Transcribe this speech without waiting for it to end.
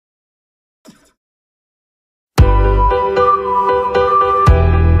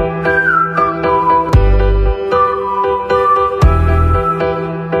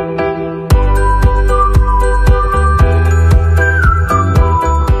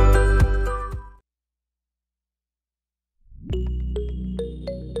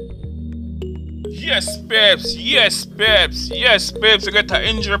Yes, babes. Yes, babes. Yes, babes. We get an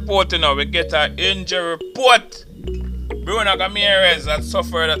injury report now. We get an injury report. Bruno Ramirez had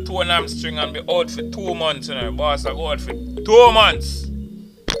suffered a torn hamstring and be out for 2 months. You know, boss, I go out for 2 months.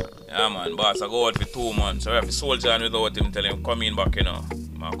 Yeah, man, boss, I go out for 2 months. So I have to soldier on without him, tell him come in back, you know.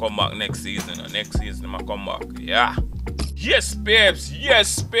 I'll come back next season. You know. Next season, I'll come back. Yeah. Yes, babes.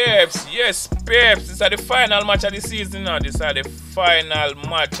 Yes, babes. Yes, babes. This is the final match of the season now. This is the final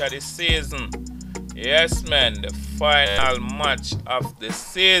match of the season. Yes, man. The final match of the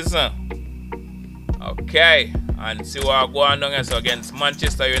season. Okay. And see what I go on down here against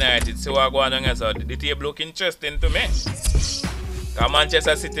Manchester United. See what I go on down here. The table look interesting to me. Because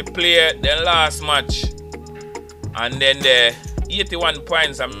Manchester City played their last match. And then the 81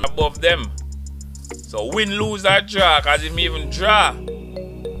 points I'm above them. So win, lose or draw. Because if I even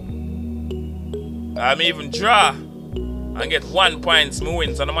draw. And get 1 point, I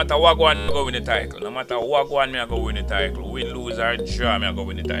win. So no matter what go on, I go win the title. No matter what go on, I go win the title. Win, lose or draw, I go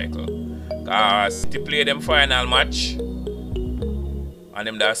win the title. City play them final match. And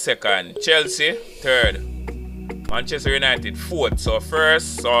them the second. Chelsea, third. Manchester United, fourth. So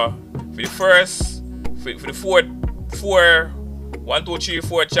first, so for the fourth, 1, 2, 3,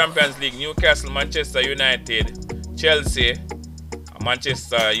 4 Champions League, Newcastle, Manchester United, Chelsea,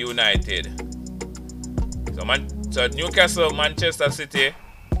 Manchester United. So Newcastle, Manchester City,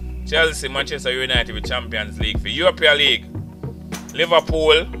 Chelsea, Manchester United with Champions League. For European League,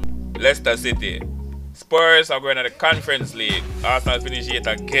 Liverpool, Leicester City. Spurs are going to the Conference League. Arsenal finish it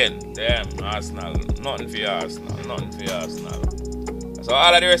again. Damn, Arsenal. Nothing for Arsenal. Nothing for Arsenal. So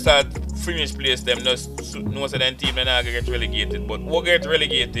all of the rest of finish place, them just know that them team not get relegated. But who get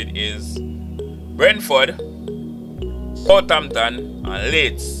relegated is Brentford, Southampton, and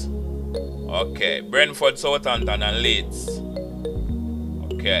Leeds. Okay, Brentford, Southampton, and Leeds.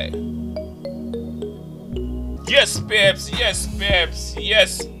 Okay. Yes, babes. Yes, babes.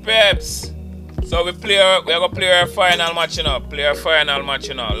 Yes, babes. So we're gonna play our final match, you know. Play our final match,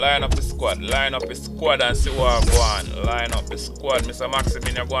 you know. Line up the squad. Line up the squad and see what go on. Line up the squad. Mr.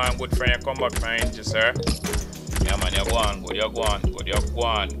 Maximin, you're going good friend. You come back from injury, sir. Yeah, man, you're going good. You're going good. You're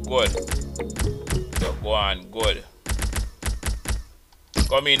going good. You're going good.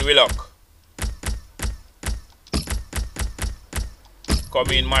 Come in, Willock.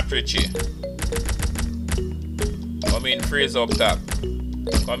 Come in, Matrici. Come in, Fraser up top.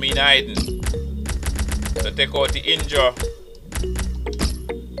 Come in, Hayden. So take out the injury.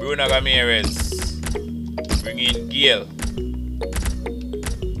 Bruno Ramirez. Bring in Gale.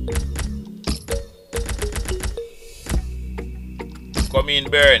 Come in,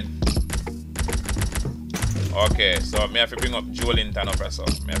 Burn. Okay, so I have to bring up Joe Linton up or so.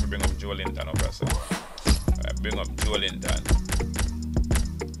 I have to bring up Joe Linton up or so. I bring up Joe Linton.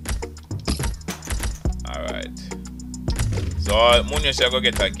 Alright. So Munoz shall go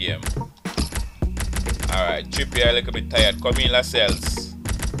get a game. Alright, Trippier a little bit tired. Come in Lascelles.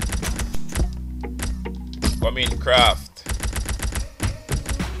 Come in Kraft.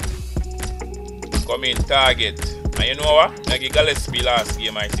 Come in Target. And you know what? I give Gillespie last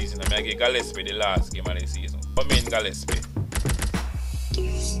game of the season. I give Gillespie the last game of the season. Come in Gillespie.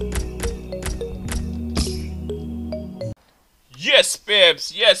 Yes,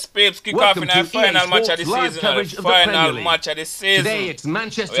 babes. Yes, babes. Kick off in our final match of the season. Final match of the season. Today it's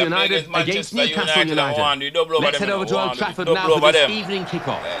Manchester United against Newcastle United. Let's head over to Old Trafford now for this evening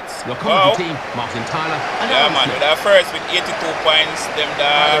kickoff. Your commentary team, Martin Tyler and yeah, man. With our first with 82 points, them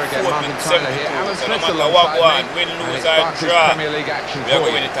the fourth with 72. So no matter what go on, win, lose or draw, we are going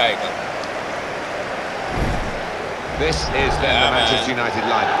to win the title. This is then the Manchester United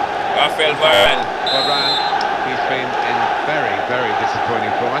lineup. Rafael Varane. He's been in very, very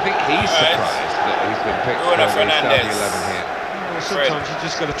disappointing form. I think he's surprised that he's been picked for the starting 11 here. Well, sometimes you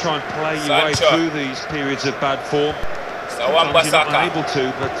just got to try and play your way through these periods of bad form. Sometimes you're not able to,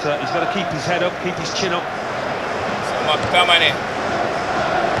 but he's got to keep his head up, keep his chin up. McTominay.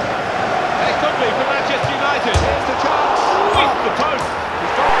 It could be for Manchester United. Here's the chance. Off the post.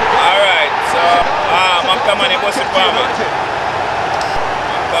 Alright, so McTominay goes to Palmer.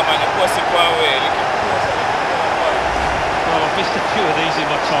 McTominay goes to Palmer. Well, I've missed a few of these in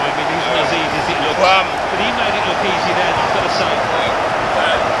my time. It isn't as easy as it looks. But he made it look easy then, I've got to say.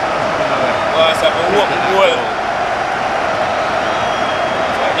 Well, it's a whooping goal.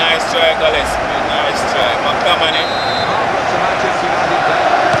 Nice try, Gillespie. Nice try. McTominay.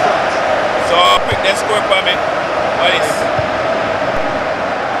 So, pick the score for me. What is?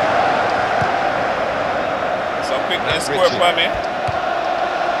 So, pick the score for me.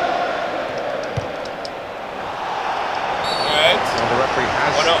 The referee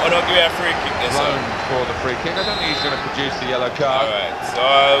has don't give me a free kick this Blown for the free kick. I don't think he's going to produce the yellow card. Alright,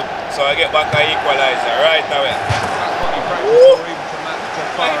 so I get back an equaliser right away. That's what you practice for, even from that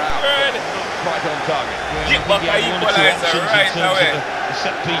far out. Not quite on target. Get back an equaliser right away. The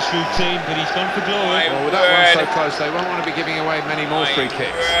set piece routine, but he's gone for glory. Well, with that one so close, they won't want to be giving away many more free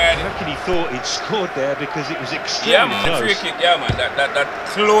kicks. I reckon he thought he'd scored there because it was extremely close. Free kick, yeah, man. That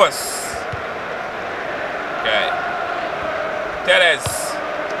close. Okay. Teles.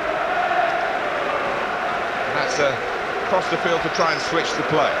 And that's across the field to try and switch the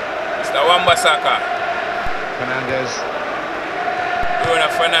play. Mr. Wan-Bissaka. Fernandes.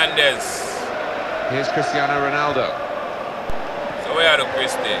 Bruno Fernandes. Here's Cristiano Ronaldo. So where are the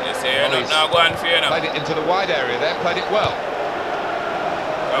Christy? You say you're not now going for you now. Played it into the wide area there, played it well.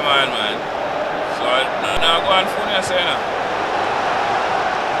 Come on, man. So now going for you, say now.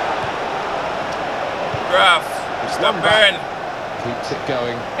 Graf. Mr. Burn. Keeps it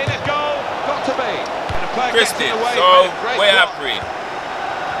going. In a goal, got to be. And a player Christy, gets in the way, so where are free?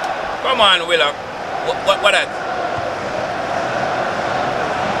 Come on, Willock. What that?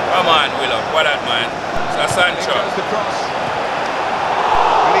 Come on, Willock. What that, man? So Sancho. Goes the cross.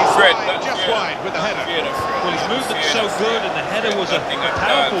 And he's Fred, wide, just wide with the header. Well, his movement's so good, and the header was a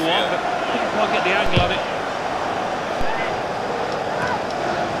powerful one, but couldn't quite get the angle on it.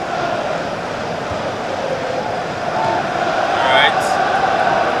 Alright.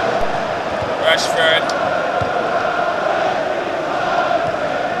 Rashford.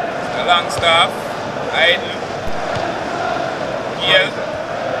 The Longstaff. Aiden. Giel.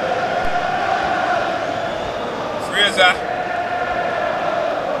 Fraser.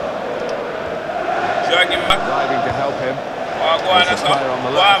 Jogging back. Driving to help him. There's a player on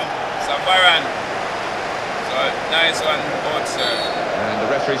the left. Savaran. So nice one, both sir. And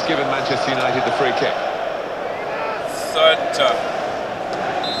the referee's given Manchester United the free kick. Such a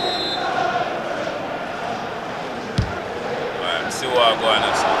see what I'm going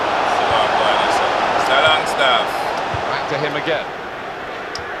to say. See what I'm going to say. It's a long staff. Back to him again.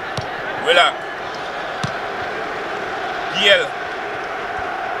 Willock. Giel.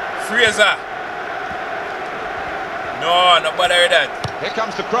 Fraser. No, nobody heard that. Here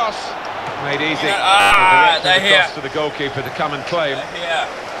comes the cross. Made easy. They're here. To the goalkeeper to come and claim. Yeah.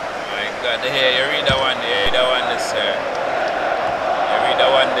 My God, they're here. You read that one there. You read that one there, sir. You read that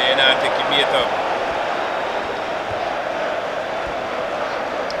one there. You know, take your bait up.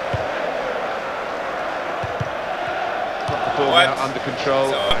 Got the ball now under control.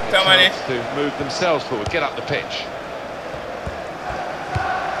 So, and a chance to move themselves forward. Get up the pitch.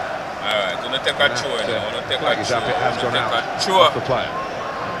 Alright, do not take a chew. Flag is up, it has gone out. Off the player.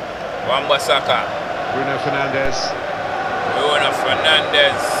 Wan-Bissaka. Bruno Fernandes. Bruno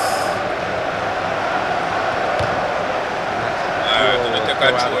Fernandes. Alright, do not take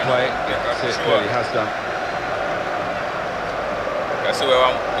a chew. He has done. You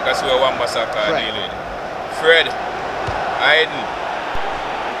can see where Wan-Bissaka is dealing. Fred. Aiden.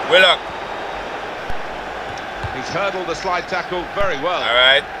 Willock. He's hurdled the slide tackle very well.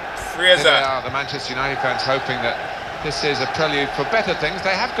 Alright. Fraser. Here they are, the Manchester United fans, hoping that this is a prelude for better things.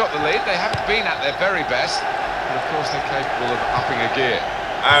 They have got the lead, they haven't been at their very best, but of course they're capable of upping a gear.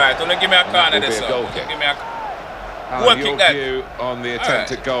 Alright, don't give me a corner this goal kick. Give me a your view on the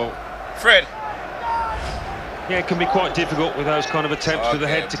attempt at goal. Fred. Yeah, it can be quite difficult with those kind of attempts with the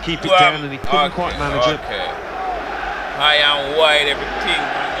head to keep it down, and he couldn't quite manage it. High and wide, everything.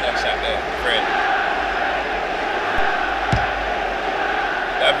 That shot there, Fred.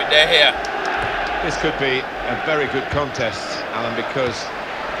 They're here. This could be a very good contest, Alan, because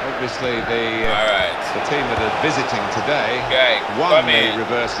obviously the team that are visiting today won the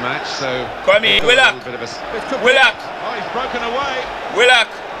reverse match, so... Come in, Willock! Willock! Oh, he's broken away! Willock!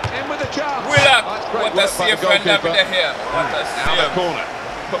 In with a chance! Willock! What a save friend up in here! What a save! Now the corner.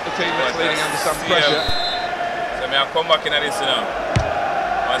 Put the team that's leading under some pressure. So may I come back in this now?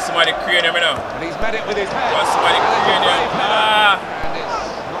 Want somebody crane him now? And he's met it with his head. Want somebody crane him? And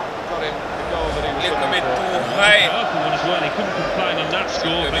it's not got him the goal that he was looking a bit too high. Powerful one as well. He couldn't complain on that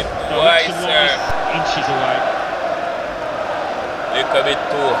score. Little bit too high, sir. Inches away. Little bit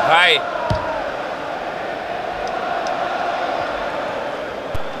too high.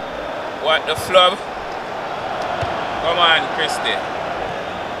 What the flub? Come on, Christy.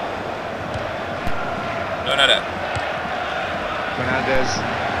 None of that. Fernandes.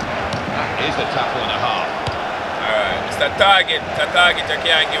 That is a tackle and a half. Alright, Mr. Target. Mr. Target, you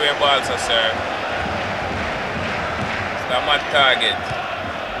can't give a ball, sir. Mr. Matt Target.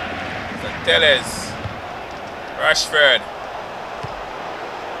 Mr. Teles. Rashford.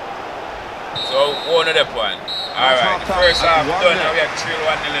 So one of the one. Alright, the first half done, now we have trail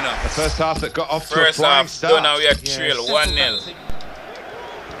 1-0 now. The first half that got off to a first flying half start. done, now we have trail 1-0.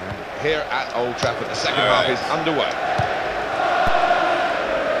 Here at Old Trafford, the second half is underway.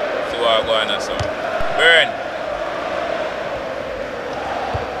 See what I'm going on, so. Burn.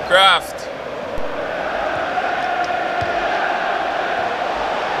 Craft.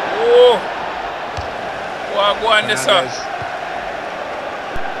 Oh. What going on this up?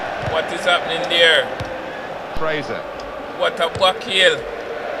 What is happening there? Fraser. What a back heel.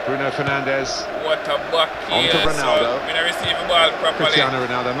 Bruno Fernandes. What a back heel. On to Ronaldo. So, we don't receive the ball properly. Cristiano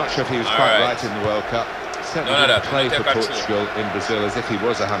Ronaldo, I'm not sure if he was quite right in the World Cup. He certainly didn't play for Portugal in Brazil as if he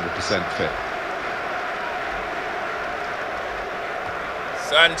was 100% fit.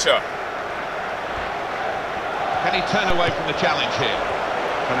 Sancho. Can he turn away from the challenge here?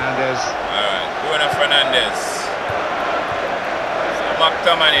 Fernandes. Alright, Bruno Fernandes. So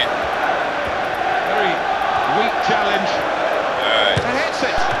McTominay. Very weak challenge. Alright. And hits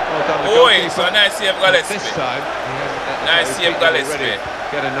it. Well done, the goalkeeper. goalkeeper. So nice save Gillespie. This time, nice save Gillespie.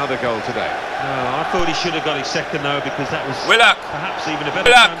 Get another goal today. No, I thought he should have got his second though, because that was Willock. perhaps even a better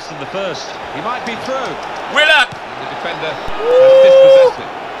chance than the first. He might be through. Willock. The defender has dispossessed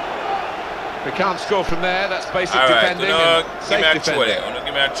it. If he can't score from there, that's basic defending and safe defending.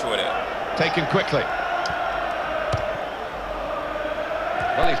 Give me a throw there. Taken quickly.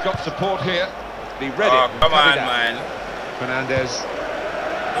 Well, he's got support here. He read it. Come on, man. Fernandes.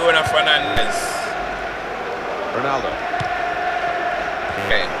 Bruno Fernandes. Ronaldo.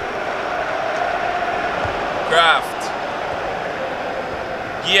 Okay. Craft.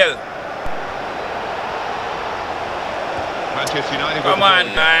 Gill. Manchester United. Come on,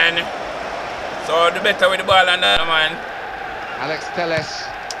 man. So the better with the ball and that, man. Alex Telles.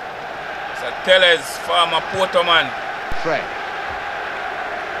 So Telles, former Porto man. Fred.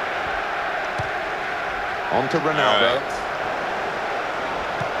 On to Ronaldo. Right.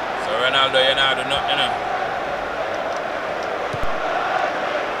 So Ronaldo, you know, do nothing, you know.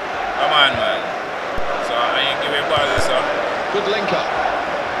 Come on, man. So I ain't give a ball, so. Good link up.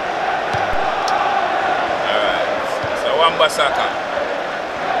 Alright. So Wan-Bissaka.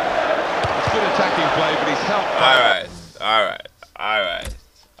 Good attacking play, but he's helped. Alright.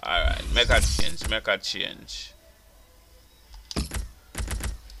 Make a change.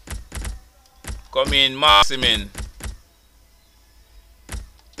 Come in, Maximin.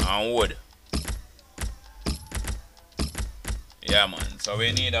 And Wood. Yeah, man. So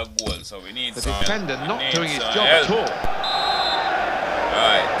we need a goal. So we need the some defender help. not doing his job at all.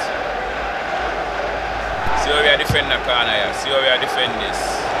 Alright. See how we are defending the corner here. See how we are defending this.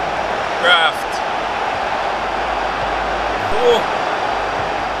 Craft. Oh.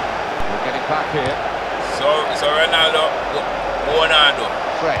 We'll get it back here. So Ronaldo.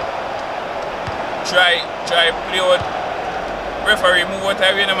 Fred. Try play out. Referee move out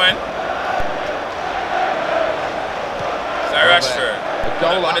of the man. It's a Rashford. The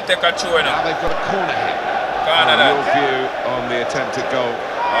goal want to take a throw now. Now they've got a corner here. Your view on the attempted goal.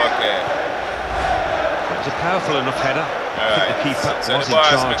 Okay. It was a powerful enough header. I think the keeper was in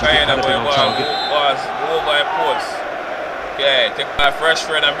charge of it, had been on target. Over a post. Okay, take off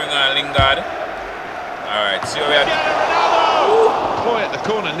Rashford and bring on Lingard. Alright, see how we are. Boy, at the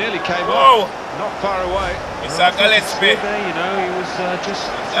corner nearly came off. Not far away. It's a Gillespie. You know, he was just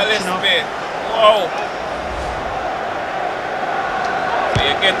Gillespie. Whoa. So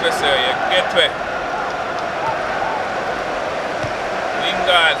you get to, sir. You get to.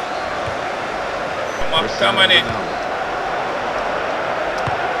 Lingard. McTominay.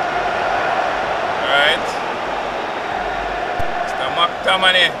 Alright. Mr.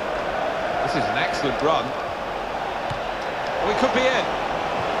 McTominay. This is an excellent run. We could be in.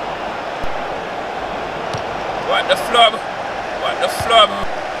 What the flub? What the flub?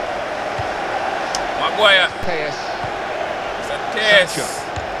 Maguire. Tess. It's a test.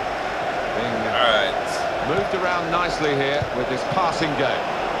 Alright. Moved around nicely here with this passing game.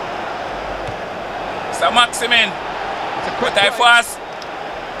 It's a Maximin. It's a quick But I fast.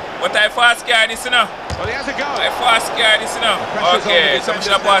 But I fast guy this, you know. Well, he has a go. I fast guy this, you know. Okay, so we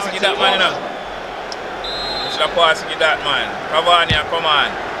should have passed to get that man, you know. We should have passed to get that man. Cavani, come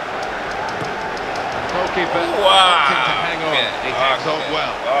on. Goalkeeper. Wow. To hang on. He hangs on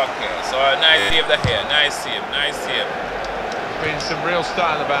well. Okay, so nice save there. Nice save. There's been some real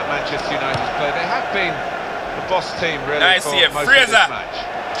style about Manchester United's play. They have been the boss team really nice for save. most Fraser. of this match.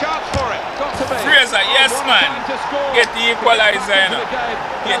 Chance for it. Got to be. Fraser, yes, man. Get the equalizer, you know.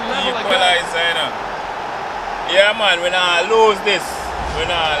 Get the equalizer, you know. Yeah, man, we're not lose this. We're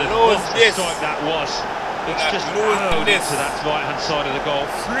not lose this. Strike that was. It's just lose this to that right-hand side of the goal.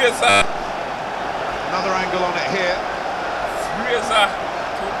 Fraser. Another angle on it here. Fraser.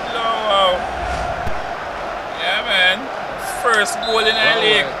 Too low. Yeah, man. First goal in the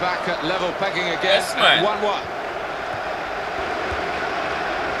league. Back at level pegging again. Yes, man. 1-1.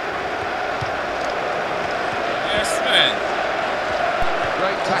 Yes, man.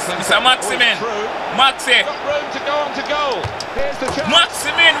 Great tackling. Mr. Maximin. Maxi. Got room to go on to goal. Here's the chance.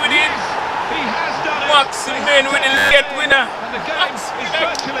 Maximin with it. He has done it. Maximin with the late winner. And the game is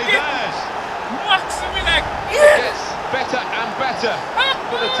virtually theirs. Maximin again. Yes, better and better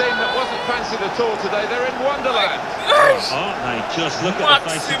for the team that wasn't fancied at all today. They're in Wonderland. Aren't they? Just look at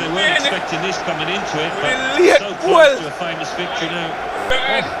the faces. They weren't expecting this coming into it, but so goal. close to a famous victory now.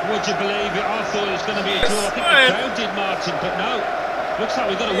 Oh, would you believe it? I thought it was going to be a draw. I think the crowd did, Martin, but no. Looks like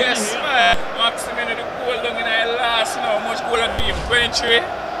we've got a winner here. Man. Maximin with the goal down in the last now. How much goal have been? 23?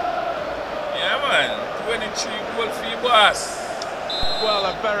 Yeah, man. 23 goal for you, boss. Well,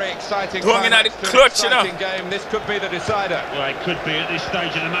 a very exciting game. This could be the decider. Well, it could be at this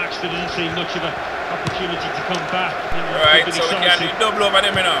stage of the match. There doesn't seem much of an opportunity to come back. Right, so we can do double over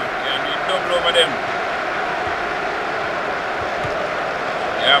them, you know. We can do double over them.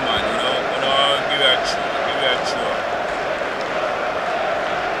 Yeah, man, you know, give it a throw.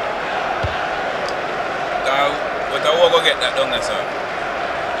 But I will go get that done, sir.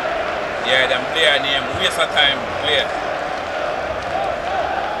 Yeah, them player name, waste of time, play.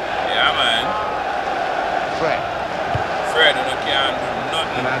 Yeah, man. Fred, you can't do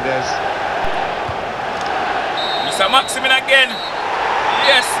nothing. Hernandez. Mr. Maximin again.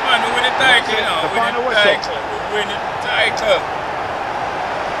 Yes, man, we win the title, you know. We win the title.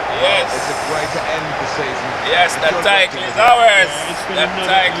 Yes. It's a way to end the season. Yes, the title is ours. The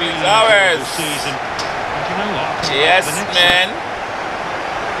title is ours. You know what? Yes, man.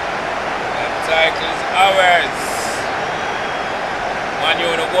 The title is ours. Man, you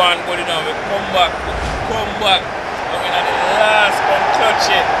want to go and good enough. We come back. We're at the last one,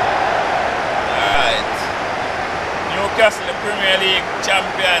 touch it. Alright. Newcastle, the Premier League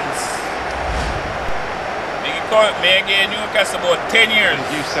champions. Make Newcastle about 10 years. As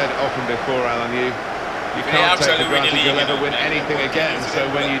you said often before, Alan, you can't take for granted you'll ever win anything again. So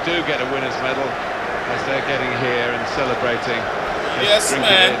when you do get a winner's medal, as they're getting here and celebrating, yes, drink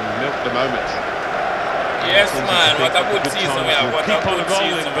man. it in, milk the moment. Yes, man. What a good season we have. What a good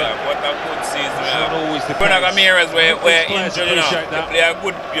season we have. Bruno Ramirez, we're injured, you know.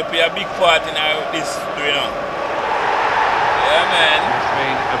 You play a big part in this, you know. Yeah, man. It's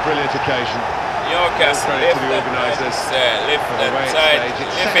been a brilliant occasion. Newcastle, lift the organisers. Lift that side.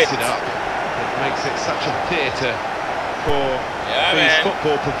 Lift it up. It makes it such a theatre for these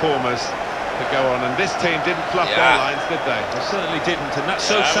football performers to go on, and this team didn't fluff their lines, did they? They certainly didn't, and that's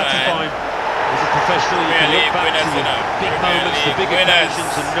so satisfying as a professional. You can look back to the big moments, the big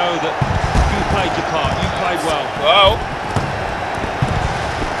occasions, and know that you played your part, you played well. Wow.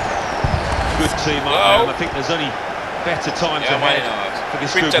 Good team up there, and I think there's only better times ahead for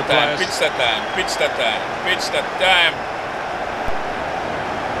this group of players. Pitch that time.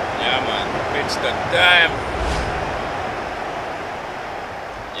 Yeah, man, pitch that time.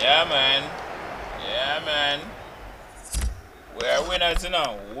 Yeah, man. We're winners, you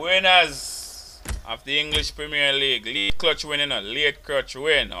know. Winners of the English Premier League. Late clutch win, you know. Late clutch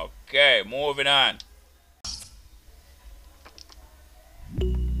win. Okay, moving on.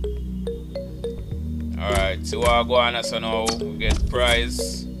 Alright, so what go on so now we get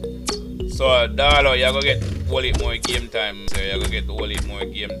prize. So Darlo, you're gonna get whole heap more game time. So you're gonna get whole heap more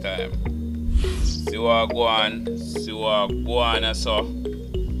game time. See what go on. So.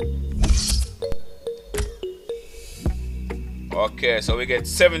 Okay, so we get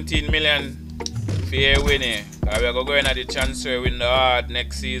 17 million for your winning. We're going to go in at the transfer window hard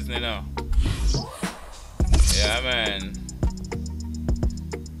next season, you know. Yeah, man.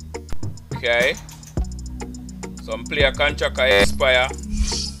 Okay. Some player contract expire.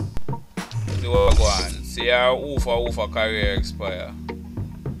 See what go on. See how Ufa career expire.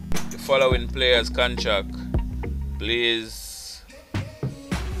 The following players contract. Please.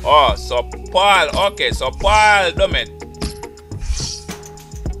 Oh, so Paul. Okay, so Paul Dummett.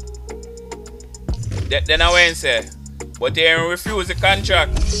 Then I went say, but he refused the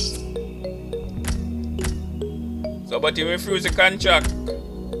contract. So, but he refused the contract.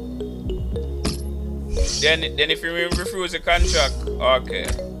 Then if he refuse the contract, okay.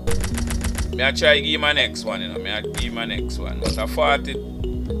 Me I try to give him my next one, you know. Me I give him my next one. But I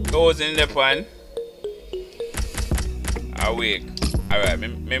 40,000 in the pan. I wake. Alright, me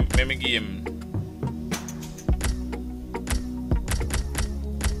give him.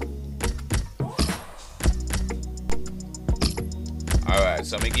 Alright,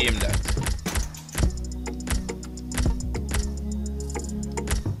 so me give him that.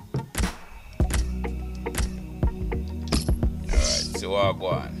 what go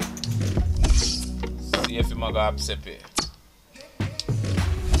on. See if him a go upset it.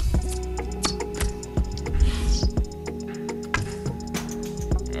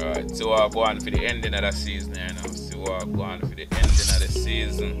 Alright, see what go on for the ending of the season here now. See what go on for the ending of the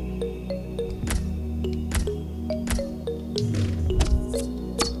season.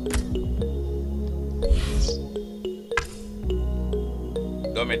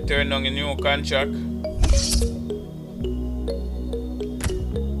 Do me turn down a new contract.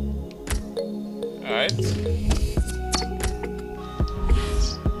 Alright.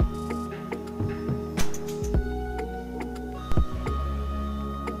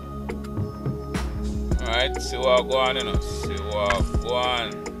 Alright, see what go on, you know. See what go on.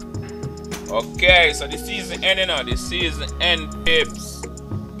 Okay, so the season ending now. The season end, pips.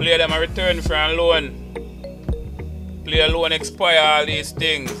 Player them a return from loan. Player loan expire, all these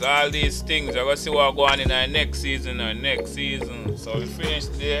things. We're gonna see what go on in our next season. So we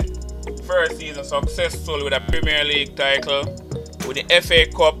finished the first season successful with a Premier League title, with the FA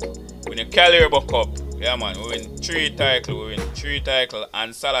Cup, with the Carabao Cup. Yeah man, we win 3 titles,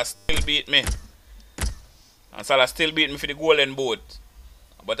 and Salah still beat me. For the Golden Boot.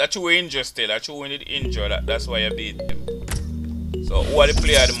 But that's who injured still. That's who did injure. That's why I beat him. So who are the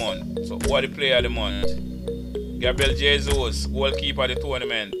player of the month? Gabriel Jesus, goalkeeper of the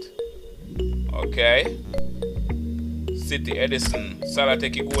tournament. Okay. City Edison, Salah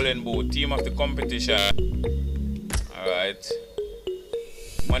take a Golden Boot, team of the competition. Alright.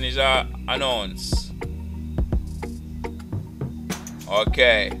 Manager announce.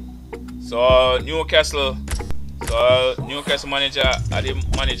 Okay. So Newcastle manager are the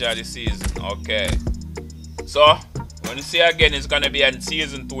manager of the season. Okay. So when you see again, it's gonna be on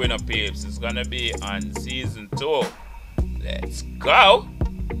season 2 in a peeps. It's gonna be on season 2. Let's go.